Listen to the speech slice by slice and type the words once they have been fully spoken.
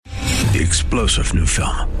The explosive new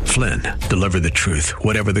film, Flynn, deliver the truth,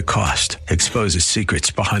 whatever the cost, exposes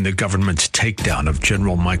secrets behind the government's takedown of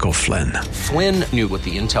General Michael Flynn. Flynn knew what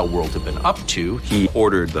the intel world had been up to. He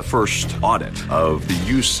ordered the first audit of the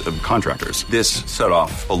use of contractors. This set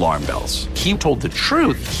off alarm bells. He told the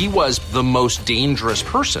truth. He was the most dangerous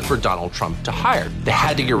person for Donald Trump to hire. They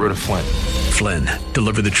had to get rid of Flynn. Flynn,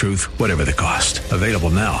 deliver the truth, whatever the cost. Available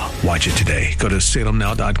now. Watch it today. Go to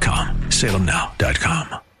salemnow.com.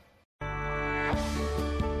 salemnow.com.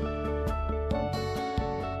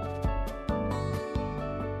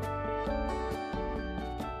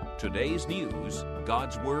 Today's news,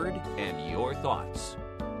 God's Word, and your thoughts.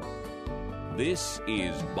 This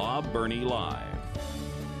is Bob Burney Live.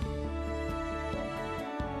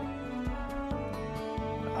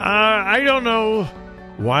 I don't know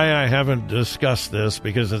why I haven't discussed this,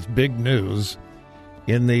 because it's big news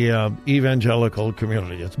in the evangelical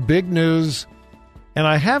community. It's big news, and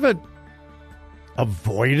I haven't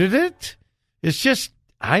avoided it. It's just,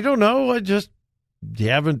 I don't know, I just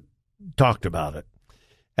haven't talked about it.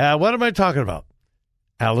 What am I talking about?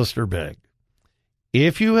 Alistair Begg.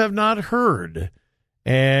 If you have not heard,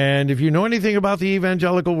 and if you know anything about the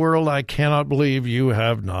evangelical world, I cannot believe you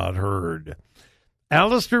have not heard.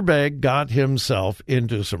 Alistair Begg got himself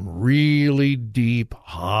into some really deep,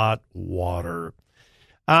 hot water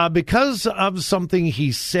because of something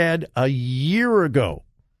he said a year ago.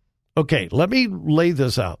 Okay, let me lay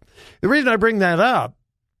this out. The reason I bring that up,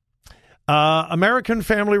 American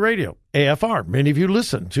Family Radio, AFR. Many of you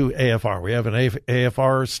listen to AFR. We have an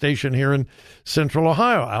AFR station here in Central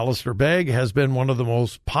Ohio. Alistair Begg has been one of the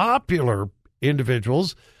most popular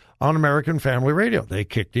individuals on American Family Radio. They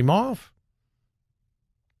kicked him off.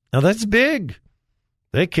 Now, that's big.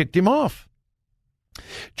 They kicked him off.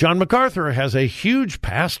 John MacArthur has a huge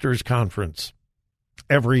pastors' conference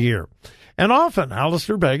every year. And often,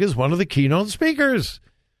 Alistair Begg is one of the keynote speakers.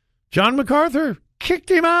 John MacArthur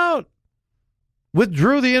kicked him out.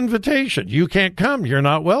 Withdrew the invitation. You can't come. You're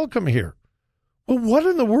not welcome here. Well, what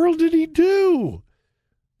in the world did he do?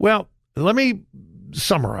 Well, let me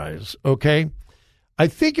summarize, okay? I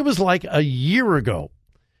think it was like a year ago,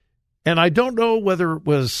 and I don't know whether it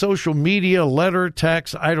was social media, letter,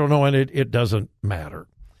 text, I don't know, and it doesn't matter.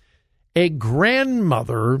 A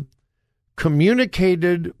grandmother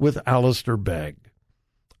communicated with Alistair Begg.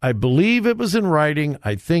 I believe it was in writing.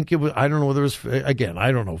 I think it was, I don't know whether it was, again,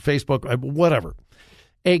 I don't know, Facebook, whatever.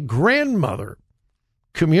 A grandmother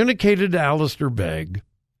communicated to Alistair Begg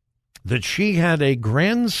that she had a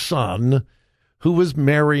grandson who was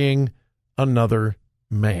marrying another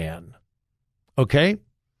man. Okay?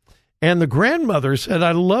 And the grandmother said,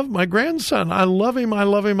 I love my grandson. I love him, I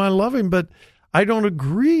love him, I love him, but I don't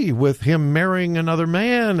agree with him marrying another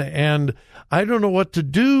man, and I don't know what to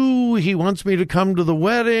do. He wants me to come to the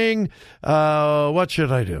wedding. What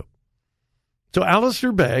should I do? So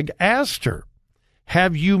Alistair Begg asked her,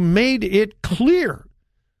 have you made it clear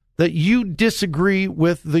that you disagree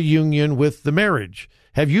with the union, with the marriage?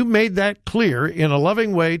 Have you made that clear in a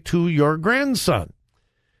loving way to your grandson?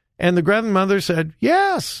 And the grandmother said,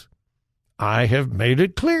 yes, I have made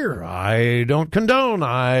it clear. I don't condone.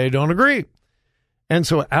 I don't agree. And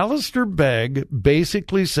so Alistair Begg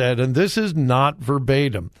basically said, and this is not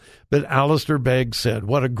verbatim, but Alistair Begg said,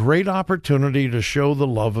 what a great opportunity to show the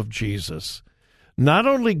love of Jesus. Not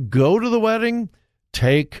only go to the wedding,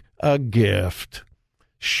 take a gift.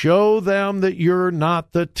 Show them that you're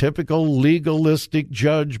not the typical legalistic,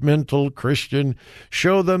 judgmental Christian.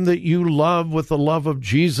 Show them that you love with the love of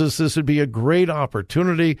Jesus. This would be a great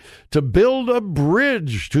opportunity to build a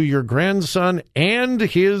bridge to your grandson and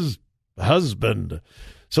his husband.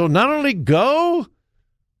 So not only go,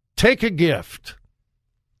 take a gift.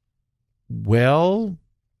 Well,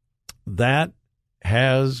 that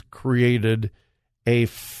has created a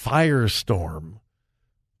firestorm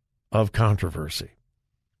of controversy.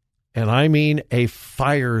 And I mean a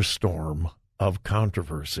firestorm of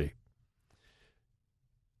controversy.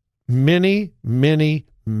 Many, many,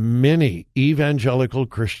 many evangelical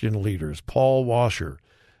Christian leaders, Paul Washer,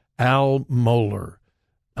 Al Mohler,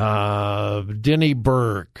 Denny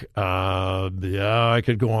Burke, I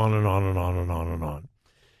could go on and on and on and on and on.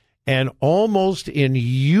 And almost in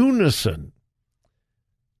unison,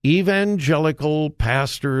 evangelical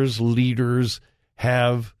pastors, leaders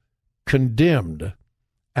have condemned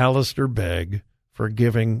Alistair Begg for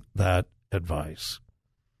giving that advice.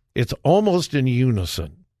 It's almost in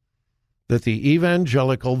unison that the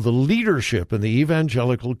leadership in the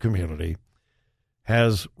evangelical community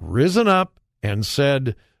has risen up and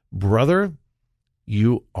said, brother,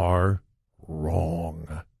 you are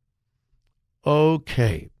wrong.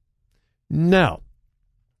 Okay. Now,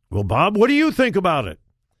 Well, Bob, what do you think about it?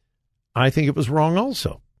 I think it was wrong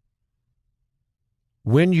also.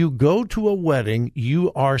 When you go to a wedding,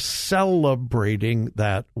 you are celebrating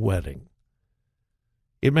that wedding.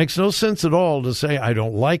 It makes no sense at all to say, I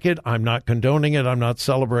don't like it, I'm not condoning it, I'm not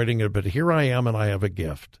celebrating it, but here I am and I have a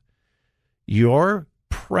gift. Your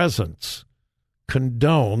presence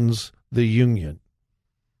condones the union.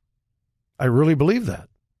 I really believe that.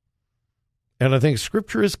 And I think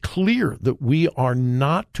Scripture is clear that we are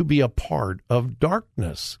not to be a part of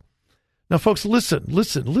darkness. Now, folks,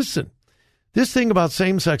 listen. This thing about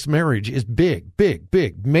same-sex marriage is big,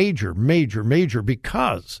 major,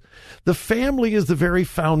 because the family is the very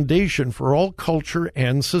foundation for all culture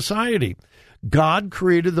and society. God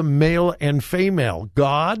created the male and female.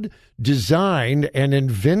 God designed and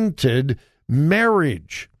invented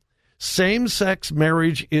marriage. Same-sex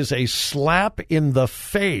marriage is a slap in the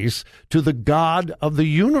face to the God of the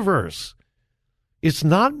universe. It's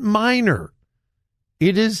not minor.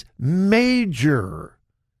 It is major.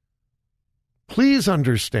 Please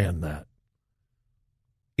understand that.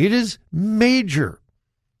 It is major.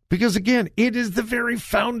 Because, again, it is the very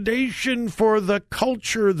foundation for the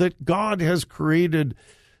culture that God has created,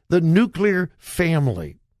 the nuclear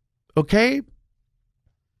family. Okay?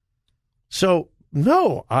 So,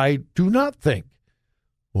 no, I do not think,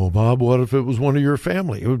 well, Bob, what if it was one of your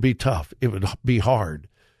family? It would be tough. It would be hard.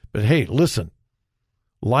 But, hey, listen,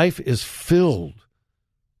 life is filled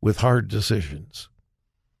with hard decisions.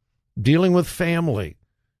 Dealing with family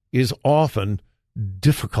is often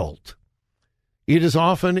difficult. It is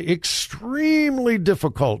often extremely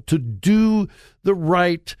difficult to do the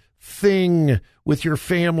right thing with your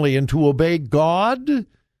family and to obey God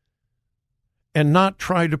and not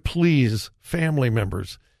try to please family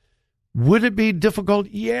members. Would it be difficult?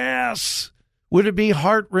 Yes. Would it be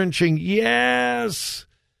heart-wrenching? Yes.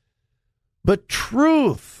 But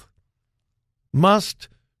truth must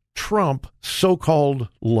trump so-called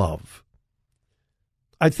love.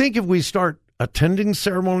 I think if we start attending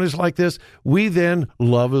ceremonies like this, we then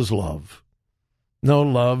love is love. No,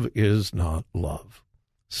 love is not love.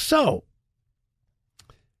 So,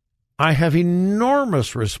 I have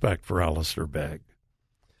enormous respect for Alistair Begg.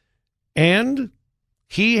 And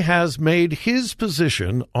he has made his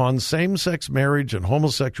position on same-sex marriage and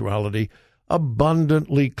homosexuality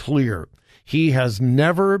abundantly clear. He has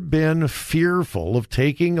never been fearful of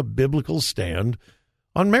taking a biblical stand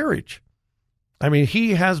on marriage. I mean,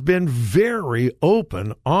 he has been very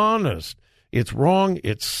open, honest. It's wrong,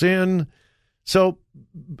 it's sin. So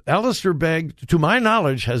Alistair Begg, to my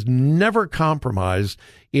knowledge, has never compromised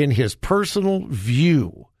in his personal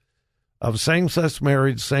view of same-sex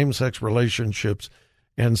marriage, same-sex relationships,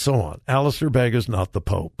 and so on. Alistair Begg is not the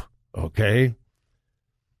Pope, okay?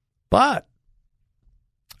 But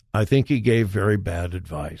I think he gave very bad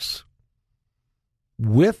advice.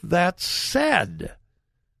 With that said,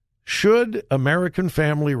 should American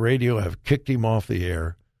Family Radio have kicked him off the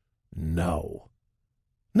air? No.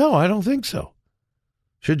 No, I don't think so.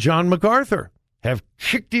 Should John MacArthur have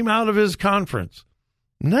kicked him out of his conference?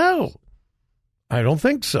 No, I don't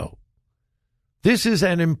think so. This is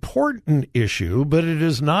an important issue, but it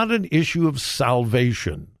is not an issue of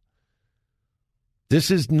salvation.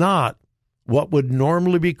 This is not what would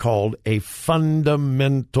normally be called a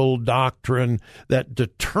fundamental doctrine that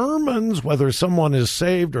determines whether someone is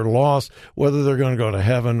saved or lost, whether they're going to go to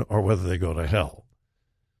heaven or whether they go to hell.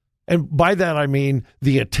 And by that, I mean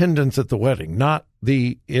the attendance at the wedding, not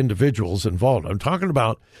the individuals involved. I'm talking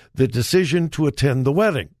about the decision to attend the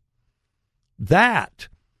wedding. That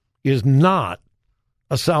is not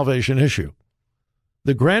a salvation issue.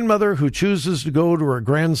 The grandmother who chooses to go to her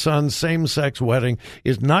grandson's same-sex wedding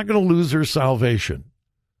is not going to lose her salvation.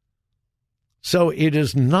 So it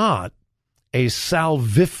is not a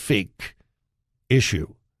salvific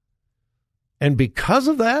issue. And because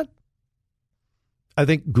of that, I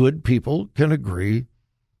think good people can agree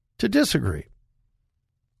to disagree.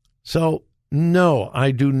 So, no, I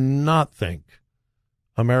do not think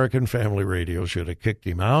American Family Radio should have kicked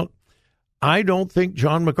him out. I don't think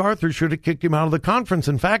John MacArthur should have kicked him out of the conference.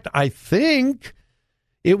 In fact, I think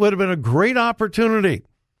it would have been a great opportunity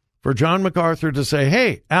for John MacArthur to say,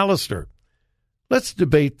 hey, Alistair, let's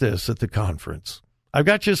debate this at the conference. I've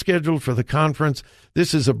got you scheduled for the conference.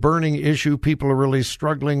 This is a burning issue. People are really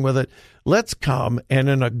struggling with it. Let's come and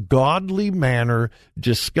in a godly manner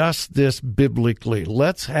discuss this biblically.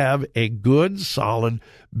 Let's have a good, solid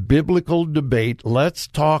biblical debate. Let's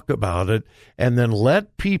talk about it and then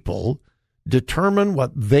let people determine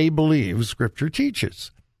what they believe Scripture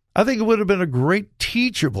teaches. I think it would have been a great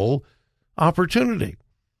teachable opportunity.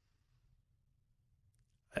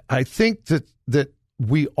 I think that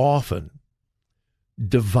we often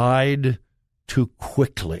divide too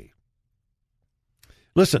quickly.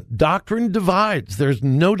 Listen, doctrine divides. There's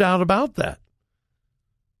no doubt about that.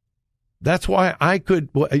 That's why I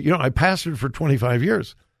pastored for 25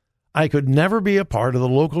 years. I could never be a part of the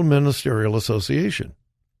local ministerial association.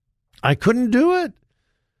 I couldn't do it.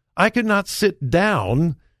 I could not sit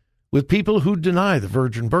down with people who deny the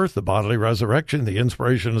virgin birth, the bodily resurrection, the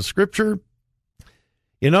inspiration of Scripture.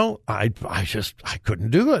 I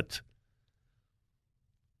couldn't do it.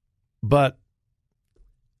 But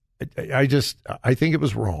I think it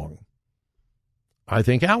was wrong. I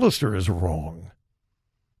think Alistair is wrong.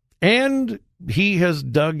 And he has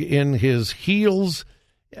dug in his heels.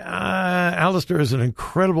 Alistair is an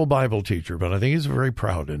incredible Bible teacher, but I think he's a very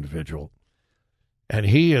proud individual. And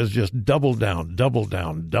he has just doubled down,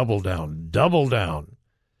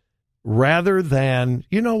 rather than,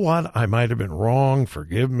 you know what, I might have been wrong,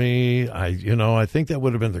 forgive me. I think that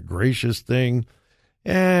would have been the gracious thing.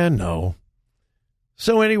 And no.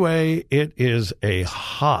 So anyway, it is a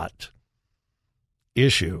hot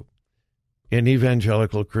issue in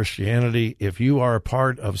evangelical Christianity. If you are a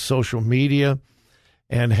part of social media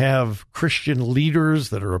and have Christian leaders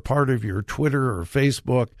that are a part of your Twitter or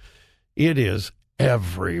Facebook, it is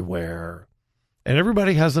everywhere. And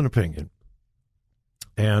everybody has an opinion.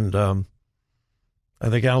 And I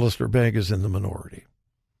think Alistair Begg is in the minority.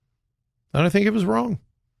 And I think he was wrong.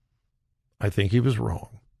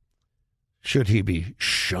 Should he be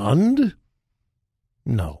shunned?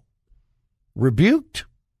 No. Rebuked?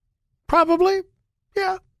 Probably.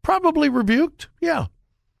 Yeah. Probably rebuked. Yeah.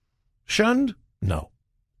 Shunned? No.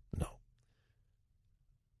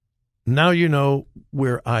 Now you know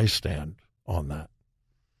where I stand on that.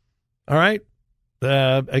 All right?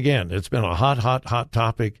 Again, it's been a hot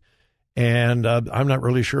topic, and I'm not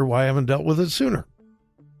really sure why I haven't dealt with it sooner.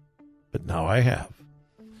 But now I have.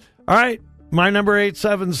 All right. My number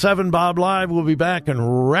 877-BOB-LIVE. We'll be back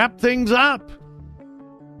and wrap things up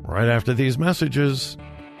right after these messages.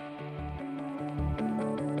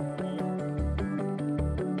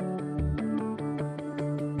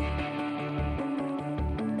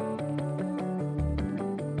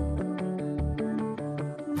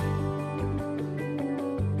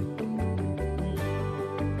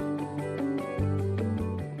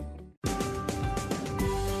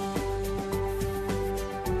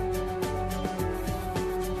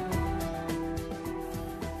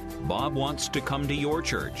 Bob wants to come to your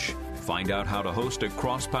church. Find out how to host a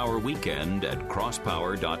Crosspower weekend at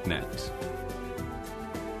crosspower.net.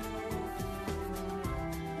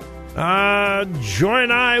 Joy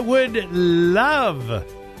and I would love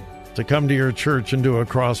to come to your church and do a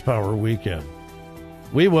Crosspower weekend.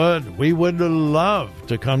 We would love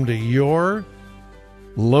to come to your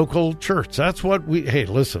local church. That's what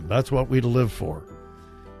that's what we live for.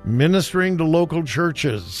 Ministering to local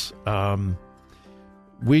churches.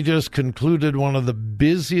 We just concluded one of the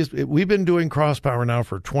busiest. We've been doing Crosspower now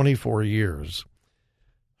for 24 years.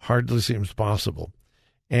 Hardly seems possible.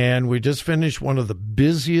 And we just finished one of the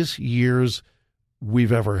busiest years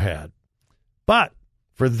we've ever had. But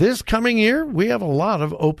for this coming year, we have a lot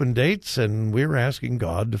of open dates, and we're asking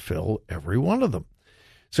God to fill every one of them.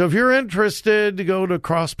 So if you're interested, go to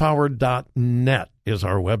crosspower.net is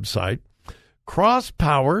our website.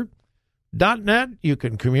 Crosspower.net. You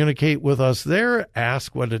can communicate with us there,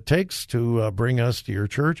 ask what it takes to bring us to your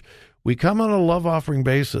church. We come on a love offering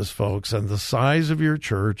basis, folks, and the size of your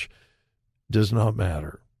church does not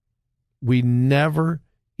matter. We never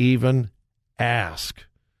even ask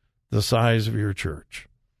the size of your church.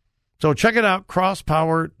 So check it out,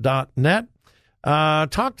 crosspower.net.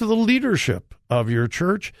 Talk to the leadership of your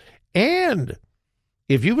church. And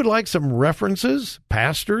if you would like some references,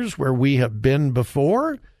 pastors where we have been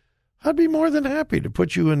before, I'd be more than happy to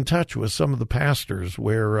put you in touch with some of the pastors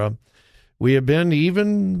where we have been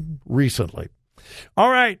even recently. All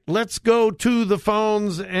right, let's go to the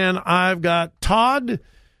phones, and I've got Todd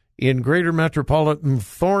in Greater Metropolitan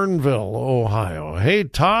Thornville, Ohio. Hey,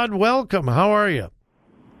 Todd, welcome. How are you?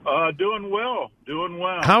 Doing well.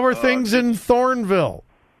 How are things in Thornville?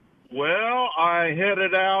 Well, I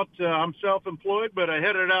headed out. I'm self-employed, but I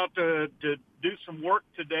headed out to do some work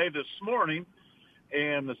today this morning.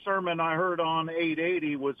 And the sermon I heard on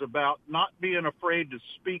 880 was about not being afraid to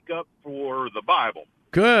speak up for the Bible.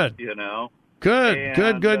 Good.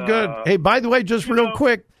 Good. Hey, by the way, just real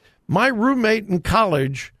quick, my roommate in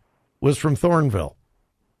college was from Thornville.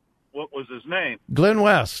 What was his name? Glenn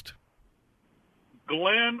West.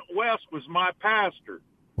 Glenn West was my pastor.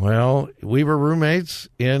 Well, we were roommates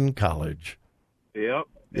in college. Yep.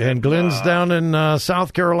 And Glenn's down in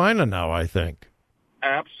South Carolina now, I think.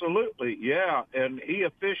 Absolutely, yeah. And he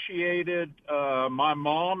officiated my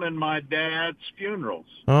mom and my dad's funerals.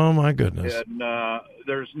 Oh, my goodness. And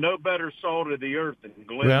there's no better soul of the earth than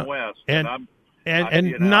Glenn West.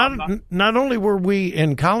 Not only were we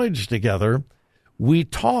in college together, we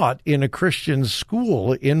taught in a Christian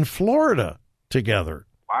school in Florida together.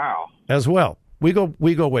 Wow. As well. We go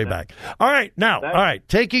way back. All right,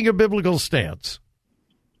 taking a biblical stance.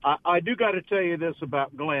 I do got to tell you this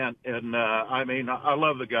about Glenn, and I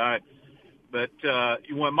love the guy, but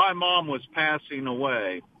when my mom was passing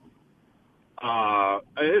away,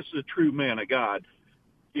 this is a true man of God.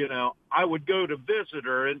 You know, I would go to visit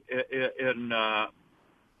her, and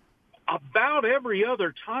about every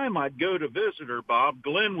other time I'd go to visit her, Bob,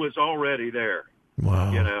 Glenn was already there.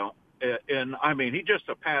 Wow. You know, and I mean, he's just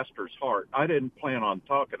a pastor's heart. I didn't plan on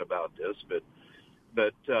talking about this, but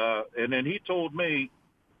and then he told me.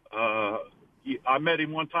 I met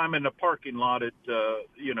him one time in the parking lot at,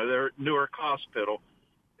 there at Newark Hospital.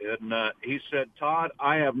 And he said, Todd,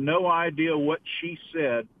 I have no idea what she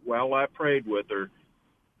said while I prayed with her,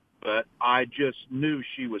 but I just knew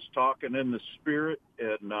she was talking in the Spirit.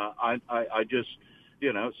 And I just,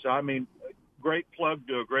 so I mean, great plug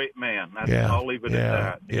to a great man. I'll leave it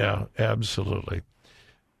at that. Yeah, absolutely.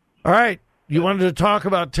 All right. You wanted to talk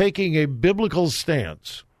about taking a biblical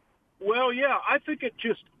stance. Well, yeah, I think it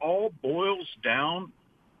just all boils down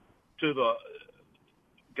to the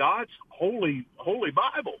God's holy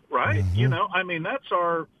Bible, right? Mm-hmm.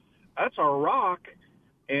 That's our rock,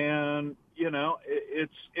 and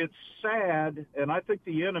it's sad, and I think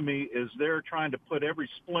the enemy is there trying to put every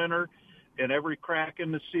splinter and every crack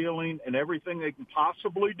in the ceiling and everything they can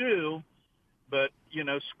possibly do, but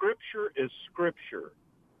Scripture is Scripture,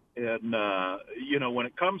 and when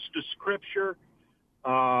it comes to Scripture.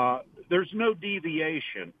 There's no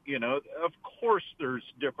deviation. Of course there's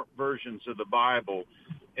different versions of the Bible.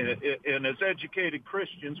 And as educated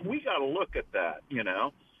Christians, we got to look at that,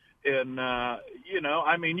 And,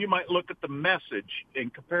 you might look at the Message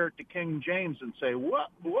and compare it to King James and say, whoa,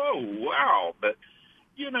 wow. But,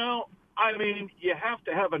 you have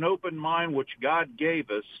to have an open mind, which God gave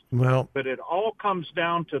us. Well, but it all comes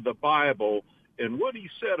down to the Bible and what he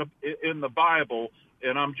said in the Bible.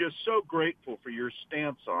 And I'm just so grateful for your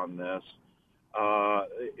stance on this.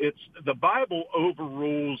 It's the Bible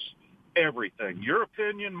overrules everything. Your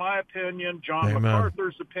opinion, my opinion, John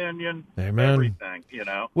MacArthur's opinion, everything,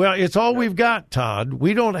 Well, it's all we've got, Todd.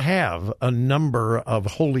 We don't have a number of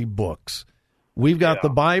holy books. We've got the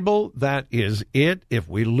Bible. That is it. If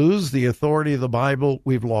we lose the authority of the Bible,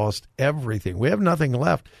 we've lost everything. We have nothing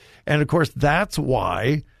left. And, of course, that's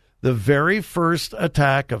why the very first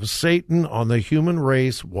attack of Satan on the human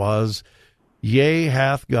race was, yea,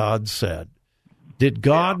 hath God said. Did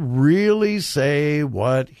God really say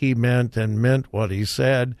what he meant and meant what he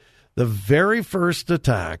said? The very first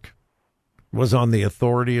attack was on the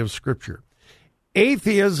authority of Scripture.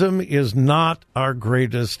 Atheism is not our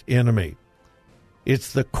greatest enemy.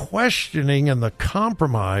 It's the questioning and the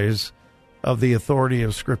compromise of the authority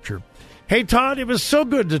of Scripture. Hey, Todd, it was so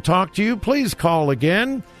good to talk to you. Please call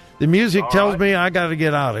again. The music tells me I got to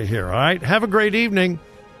get out of here, all right? Have a great evening.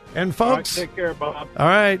 And, folks... All right, take care, Bob. All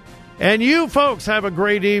right. And you folks have a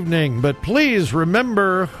great evening. But please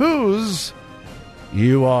remember whose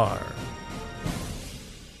you are.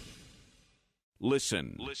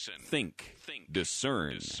 Listen. Think.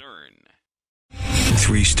 Discern.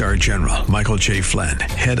 3-star General Michael J. Flynn,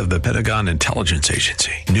 head of the Pentagon Intelligence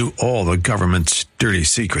Agency, knew all the government's dirty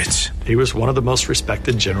secrets. He was one of the most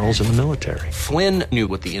respected generals in the military. Flynn knew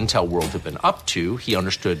what the intel world had been up to. He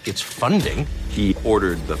understood its funding. He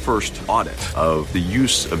ordered the first audit of the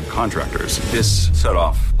use of contractors. This set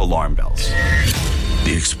off alarm bells.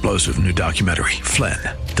 The explosive new documentary, Flynn,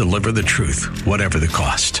 Deliver the Truth, Whatever the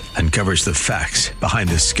Cost, uncovers the facts behind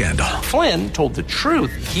this scandal. Flynn told the truth.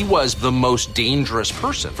 He was the most dangerous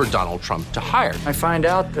person for Donald Trump to hire. I find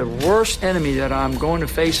out the worst enemy that I'm going to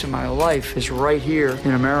face in my life is right here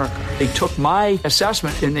in America. They took my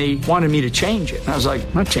assessment and they wanted me to change it. And I was like,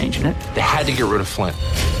 I'm not changing it. They had to get rid of Flynn.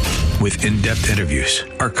 With in-depth interviews,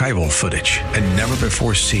 archival footage, and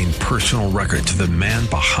never-before-seen personal records of the man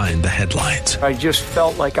behind the headlines. I just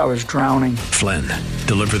felt like I was drowning. Flynn,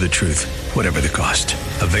 Deliver the Truth, Whatever the Cost.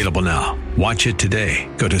 Available now. Watch it today.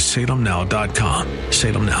 Go to salemnow.com.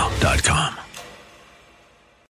 salemnow.com.